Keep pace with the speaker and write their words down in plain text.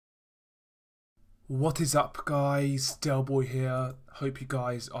What is up, guys? Delboy here. Hope you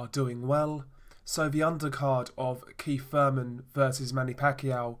guys are doing well. So the undercard of Thurman versus Manny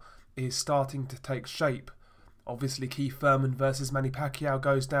Pacquiao is starting to take shape. Obviously Thurman versus Manny Pacquiao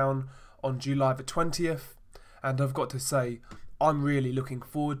goes down on July the 20th, and I've got to say, I'm really looking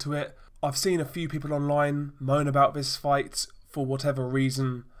forward to it. I've seen a few people online moan about this fight for whatever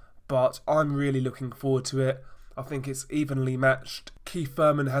reason, but I'm really looking forward to it. I think it's evenly matched.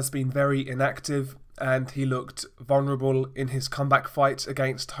 Thurman has been very inactive and he looked vulnerable in his comeback fight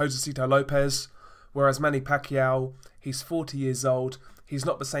against Josecito Lopez, whereas Manny Pacquiao, he's 40 years old, he's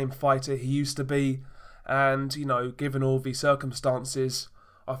not the same fighter he used to be, and, you know, given all the circumstances,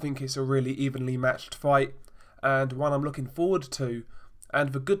 I think it's a really evenly matched fight, and one I'm looking forward to.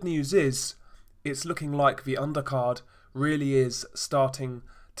 And the good news is, it's looking like the undercard really is starting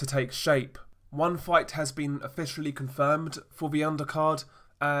to take shape. One fight has been officially confirmed for the undercard,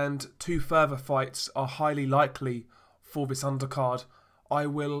 and two further fights are highly likely for this undercard. I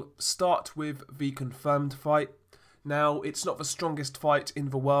will start with the confirmed fight. Now, it's not the strongest fight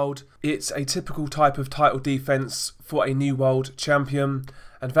in the world. It's a typical type of title defense for a new world champion,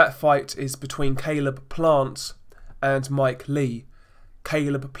 and that fight is between Caleb Plant and Mike Lee.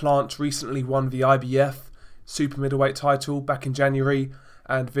 Caleb Plant recently won the IBF super middleweight title back in January,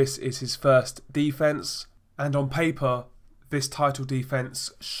 and this is his first defense. And on paper, this title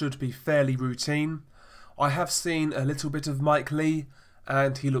defense should be fairly routine. I have seen a little bit of Mike Lee,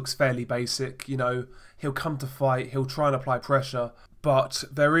 and he looks fairly basic. You know, he'll come to fight, he'll try and apply pressure, but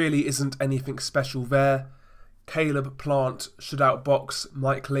there really isn't anything special there. Caleb Plant should outbox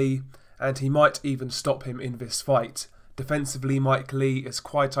Mike Lee, and he might even stop him in this fight. Defensively, Mike Lee is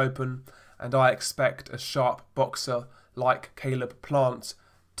quite open, and I expect a sharp boxer like Caleb Plant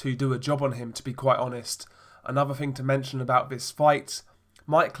to do a job on him, to be quite honest. Another thing to mention about this fight,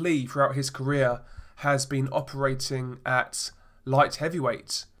 Mike Lee throughout his career has been operating at light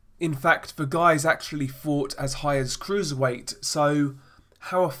heavyweight. In fact, the guy's actually fought as high as cruiserweight, so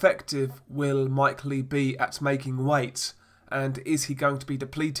how effective will Mike Lee be at making weight? And is he going to be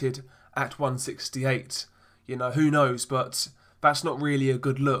depleted at 168? You know, who knows, but that's not really a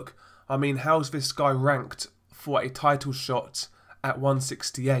good look. I mean, how's this guy ranked for a title shot at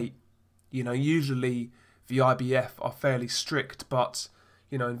 168? You know, usually the IBF are fairly strict, but,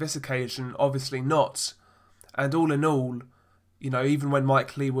 you know, in this occasion, obviously not. And all in all, you know, even when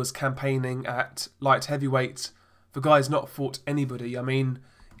Mike Lee was campaigning at light heavyweight, the guy's not fought anybody. I mean,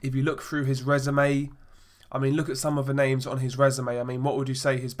 if you look through his resume, I mean, look at some of the names on his resume. I mean, what would you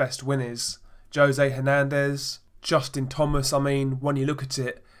say his best win is? Jose Hernandez, Justin Thomas. I mean, when you look at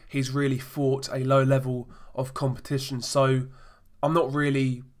it, he's really fought a low level of competition. So I'm not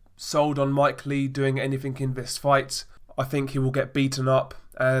really sold on Mike Lee doing anything in this fight. I think he will get beaten up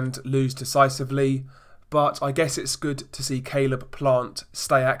and lose decisively. But I guess it's good to see Caleb Plant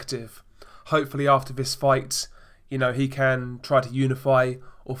stay active. Hopefully after this fight, you know, he can try to unify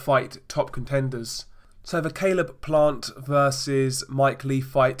or fight top contenders. So the Caleb Plant versus Mike Lee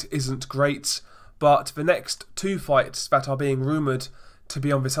fight isn't great, but the next two fights that are being rumoured to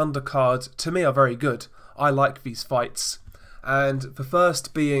be on this undercard, to me, are very good. I like these fights. And the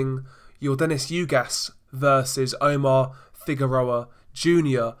first being Yordenis Ugas versus Omar Figueroa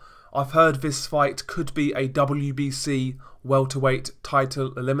Jr. I've heard this fight could be a WBC welterweight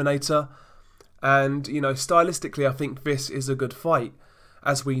title eliminator. And, you know, stylistically, I think this is a good fight.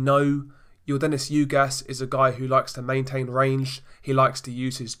 As we know, Yordenis Ugas is a guy who likes to maintain range, he likes to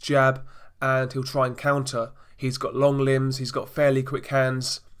use his jab, and he'll try and counter. He's got long limbs, he's got fairly quick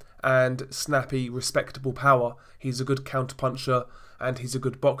hands, and snappy, respectable power. He's a good counterpuncher, and he's a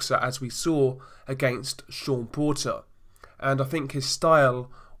good boxer, as we saw against Sean Porter. And I think his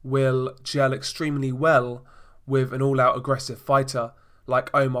style will gel extremely well with an all-out aggressive fighter like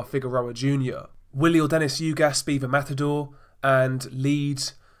Omar Figueroa Jr. Will Yordenis Ugas be the matador and lead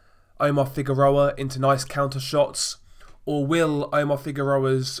Omar Figueroa into nice counter shots? Or will Omar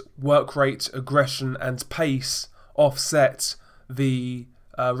Figueroa's work rate, aggression and pace offset the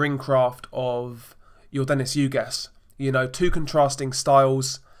ringcraft of Yordenis Ugas? You know, two contrasting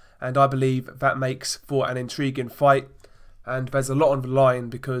styles, and I believe that makes for an intriguing fight. And there's a lot on the line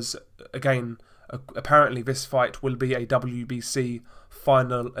because, again, apparently this fight will be a WBC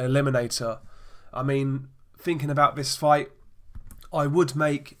final eliminator. I mean, thinking about this fight, I would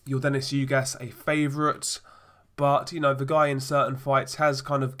make Yordenis Ugas a favourite, but, you know, the guy in certain fights has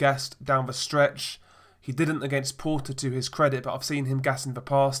kind of gassed down the stretch. He didn't against Porter, to his credit, but I've seen him gas in the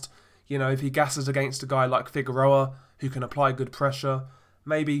past. You know, if he gasses against a guy like Figueroa, who can apply good pressure,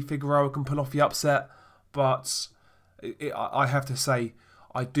 maybe Figueroa can pull off the upset, but I have to say,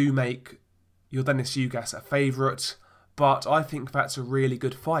 I do make Yordenis Ugas a favourite, but I think that's a really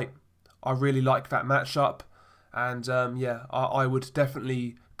good fight. I really like that matchup, and yeah, I would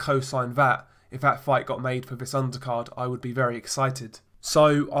definitely co-sign that. If that fight got made for this undercard, I would be very excited.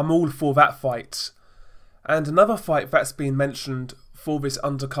 So I'm all for that fight. And another fight that's been mentioned for this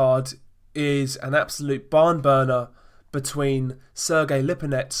undercard is an absolute barn burner between Sergey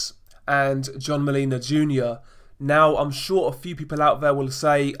Lipinets and John Molina Jr. Now, I'm sure a few people out there will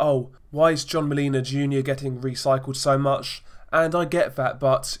say, oh, why is John Molina Jr. getting recycled so much? And I get that,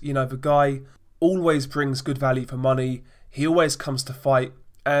 but, you know, the guy always brings good value for money. He always comes to fight,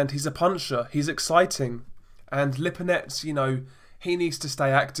 and he's a puncher. He's exciting. And Lipinets, you know, he needs to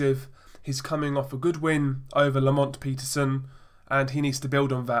stay active. He's coming off a good win over Lamont Peterson, and he needs to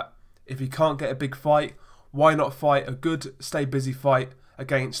build on that. If he can't get a big fight, why not fight a good, stay busy fight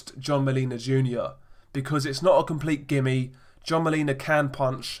against John Molina Jr.? Because it's not a complete gimme. John Molina can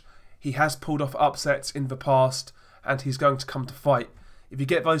punch. He has pulled off upsets in the past, and he's going to come to fight. If you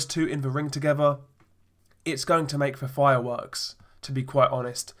get those two in the ring together, it's going to make for fireworks, to be quite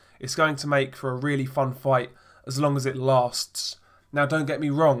honest. It's going to make for a really fun fight as long as it lasts. Now, don't get me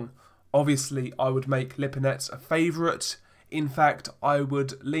wrong. Obviously, I would make Lipinets a favourite. In fact, I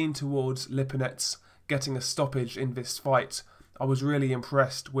would lean towards Lipinets getting a stoppage in this fight. I was really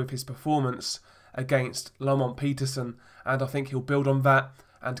impressed with his performance against Lamont Peterson, and I think he'll build on that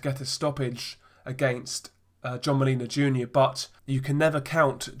and get a stoppage against John Molina Jr. But you can never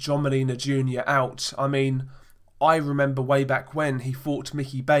count John Molina Jr. out. I mean, I remember way back when he fought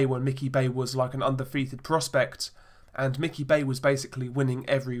Mickey Bey, when Mickey Bey was like an undefeated prospect, and Mickey Bey was basically winning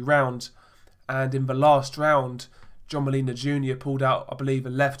every round. And in the last round, John Molina Jr. pulled out, I believe, a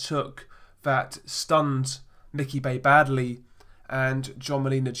left hook that stunned Mickey Bey badly, and John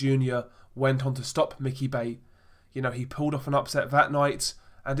Molina Jr. went on to stop Mickey Bey. You know, he pulled off an upset that night,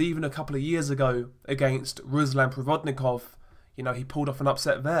 and even a couple of years ago against Ruslan Provodnikov, you know, he pulled off an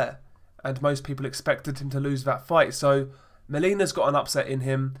upset there, and most people expected him to lose that fight. So Molina's got an upset in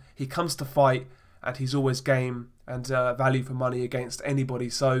him. He comes to fight, and he's always game and value for money against anybody.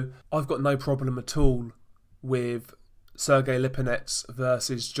 So I've got no problem at all with Sergey Lipinets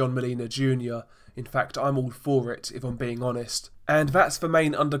versus John Molina Jr. In fact, I'm all for it, if I'm being honest. And that's the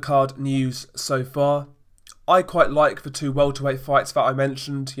main undercard news so far. I quite like the two welterweight fights that I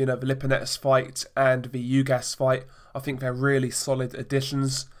mentioned, you know, the Lipinets fight and the Ugas fight. I think they're really solid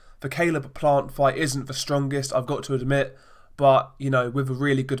additions. The Caleb Plant fight isn't the strongest, I've got to admit, but, you know, with a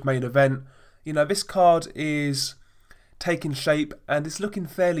really good main event, you know, this card is taking shape and it's looking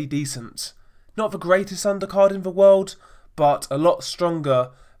fairly decent. Not the greatest undercard in the world, but a lot stronger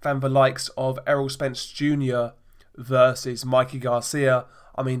than the likes of Errol Spence Jr. versus Mikey Garcia.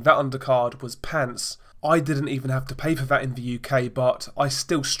 I mean, that undercard was pants. I didn't even have to pay for that in the UK, but I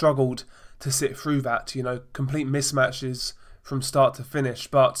still struggled to sit through that, you know, complete mismatches from start to finish.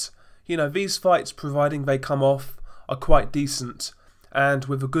 But, you know, these fights, providing they come off, are quite decent. And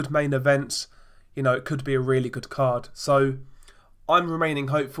with a good main event, you know, it could be a really good card. So, I'm remaining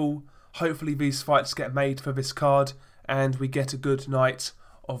hopeful. Hopefully these fights get made for this card and we get a good night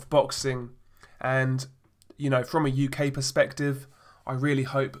of boxing. And, you know, from a UK perspective, I really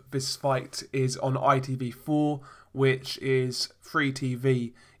hope this fight is on ITV4, which is free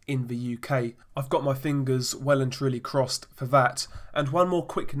TV in the UK. I've got my fingers well and truly crossed for that. And one more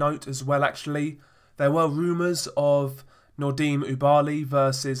quick note as well, actually. There were rumours of Nordim Ubali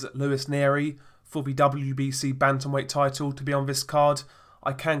versus Lewis Neri for the WBC bantamweight title to be on this card.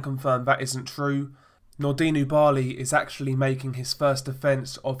 I can confirm that isn't true. Nordim Ubali is actually making his first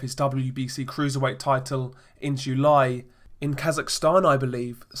defence of his WBC cruiserweight title in July in Kazakhstan, I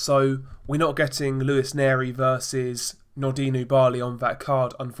believe. So we're not getting Lewis Neri versus Nordim Ubali on that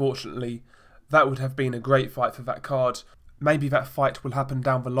card, unfortunately. That would have been a great fight for that card. Maybe that fight will happen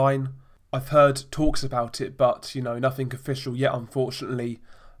down the line. I've heard talks about it, but, you know, nothing official yet, unfortunately.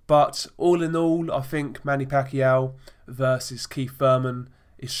 But all in all, I think Manny Pacquiao versus Keith Thurman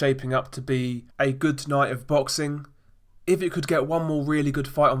is shaping up to be a good night of boxing. If it could get one more really good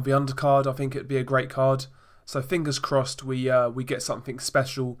fight on the undercard, I think it'd be a great card. So fingers crossed we get something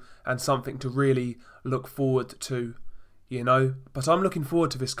special and something to really look forward to, you know. But I'm looking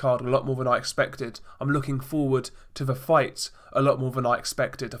forward to this card a lot more than I expected. I'm looking forward to the fight a lot more than I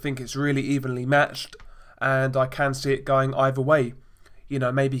expected. I think it's really evenly matched and I can see it going either way. You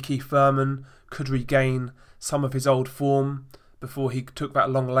know, maybe Keith Thurman could regain some of his old form before he took that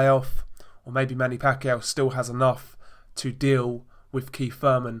long layoff, or maybe Manny Pacquiao still has enough to deal with Keith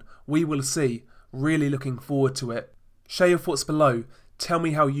Thurman. We will see. Really looking forward to it. Share your thoughts below. Tell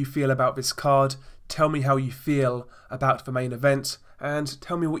me how you feel about this card. Tell me how you feel about the main event. And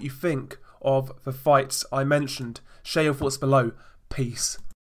tell me what you think of the fights I mentioned. Share your thoughts below. Peace.